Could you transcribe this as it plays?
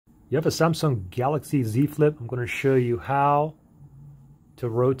You have a Samsung Galaxy Z Flip. I'm going to show you how to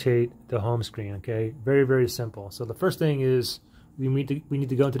rotate the home screen, okay? Very, very simple. So the first thing is we need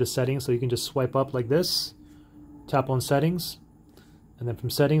to go into the settings, so you can just swipe up like this, tap on settings, and then from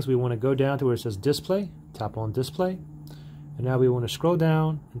settings we want to go down to where it says display, tap on display, and now we want to scroll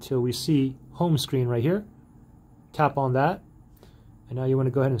down until we see home screen right here, tap on that, and now you want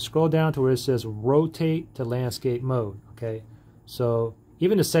to go ahead and scroll down to where it says rotate to landscape mode, okay? So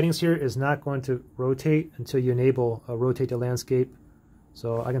even the settings here is not going to rotate until you enable rotate to landscape.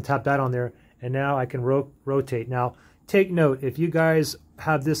 So I can tap that on there, and now I can rotate. Now, take note, if you guys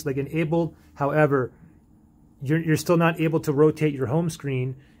have this like enabled, however, you're still not able to rotate your home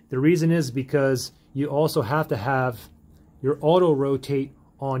screen. The reason is because you also have to have your auto rotate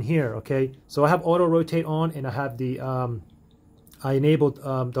on here, okay? So I have auto rotate on, and I have the I enabled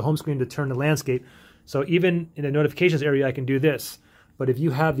the home screen to turn to landscape. So even in the notifications area, I can do this. But if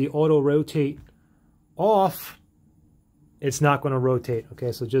you have the auto rotate off, it's not going to rotate,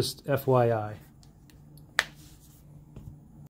 okay? So just FYI.